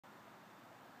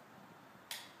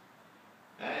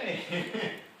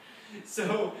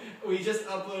So we just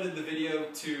uploaded the video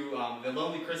to the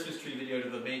Lonely Christmas Tree video to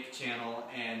the Make channel,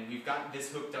 and we've got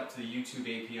this hooked up to the YouTube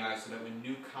API so that when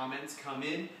new comments come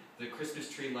in, the Christmas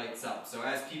tree lights up. So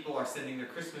as people are sending their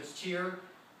Christmas cheer,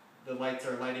 the lights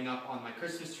are lighting up on my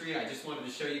Christmas tree. I just wanted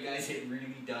to show you guys it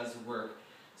really does work.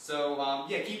 So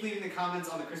yeah, keep leaving the comments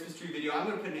on the Christmas tree video. I'm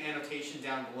going to put an annotation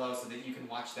down below so that you can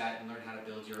watch that and learn how to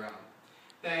build your own.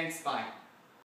 Thanks, bye.